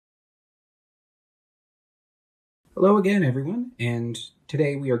Hello again, everyone, and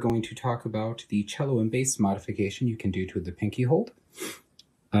today we are going to talk about the cello and bass modification you can do to the PinkyHold.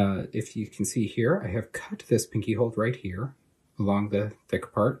 If you can see here, I have cut this PinkyHold right here along the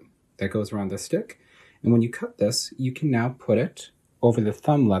thick part that goes around the stick. And when you cut this, you can now put it over the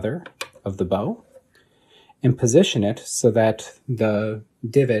thumb leather of the bow and position it so that the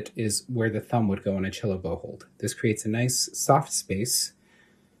divot is where the thumb would go in a cello bow hold. This creates a nice soft space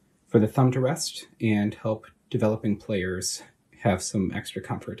for the thumb to rest and help developing players have some extra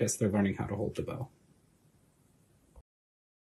comfort as they're learning how to hold the bow.